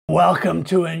Welcome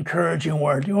to Encouraging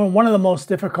Word. One of the most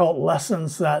difficult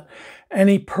lessons that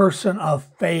any person of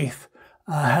faith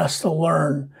has to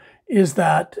learn is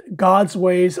that God's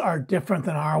ways are different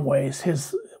than our ways.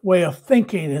 His way of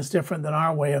thinking is different than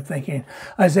our way of thinking.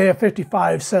 Isaiah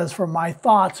 55 says, "For my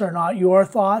thoughts are not your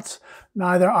thoughts,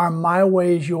 neither are my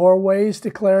ways your ways,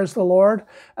 declares the Lord.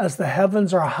 As the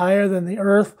heavens are higher than the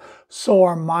earth, so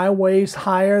are my ways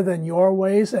higher than your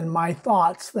ways, and my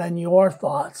thoughts than your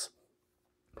thoughts."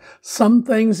 Some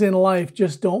things in life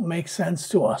just don't make sense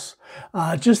to us.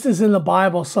 Just as in the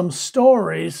Bible, some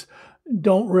stories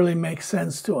don't really make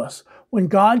sense to us. When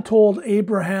God told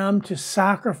Abraham to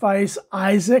sacrifice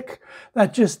Isaac,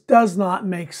 that just does not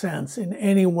make sense in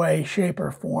any way, shape, or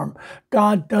form.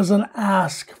 God doesn't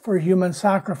ask for human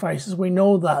sacrifices. We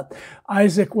know that.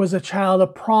 Isaac was a child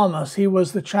of promise. He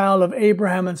was the child of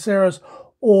Abraham and Sarah's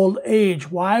old age.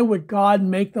 Why would God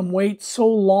make them wait so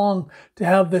long to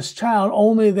have this child,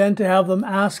 only then to have them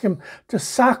ask him to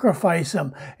sacrifice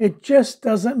him? It just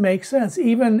doesn't make sense.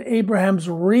 Even Abraham's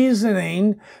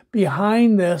reasoning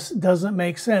behind this doesn't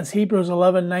make sense. Hebrews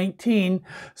 11:19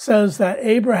 says that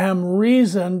Abraham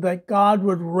reasoned that God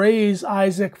would raise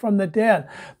Isaac from the dead.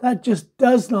 That just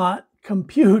does not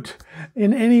compute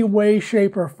in any way,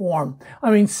 shape, or form.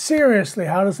 I mean, seriously,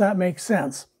 how does that make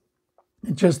sense?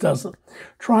 It just doesn't.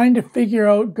 Trying to figure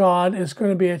out God is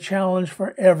going to be a challenge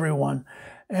for everyone.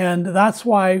 And that's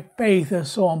why faith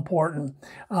is so important.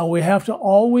 We have to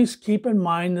always keep in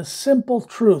mind the simple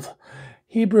truth.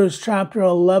 Hebrews chapter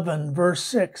 11, verse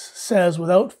 6 says,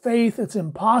 "Without faith, it's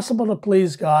impossible to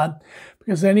please God,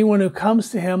 because anyone who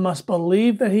comes to him must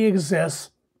believe that he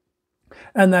exists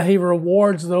and that he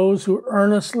rewards those who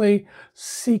earnestly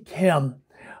seek him."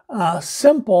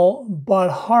 Simple, but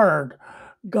hard.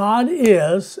 God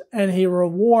is, and he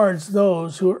rewards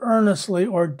those who earnestly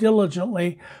or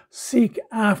diligently seek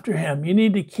after him. You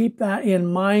need to keep that in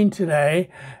mind today,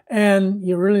 and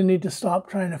you really need to stop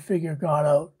trying to figure God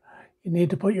out. You need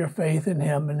to put your faith in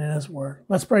him and in his word.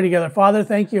 Let's pray together. Father,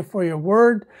 thank you for your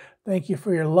word. Thank you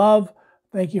for your love.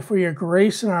 Thank you for your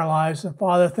grace in our lives. And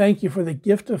Father, thank you for the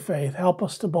gift of faith. Help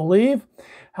us to believe.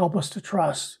 Help us to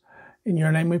trust. In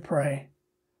your name we pray.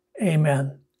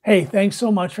 Amen. Hey, thanks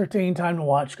so much for taking time to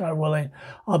watch. God willing,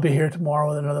 I'll be here tomorrow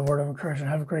with another word of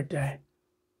encouragement. Have a great day.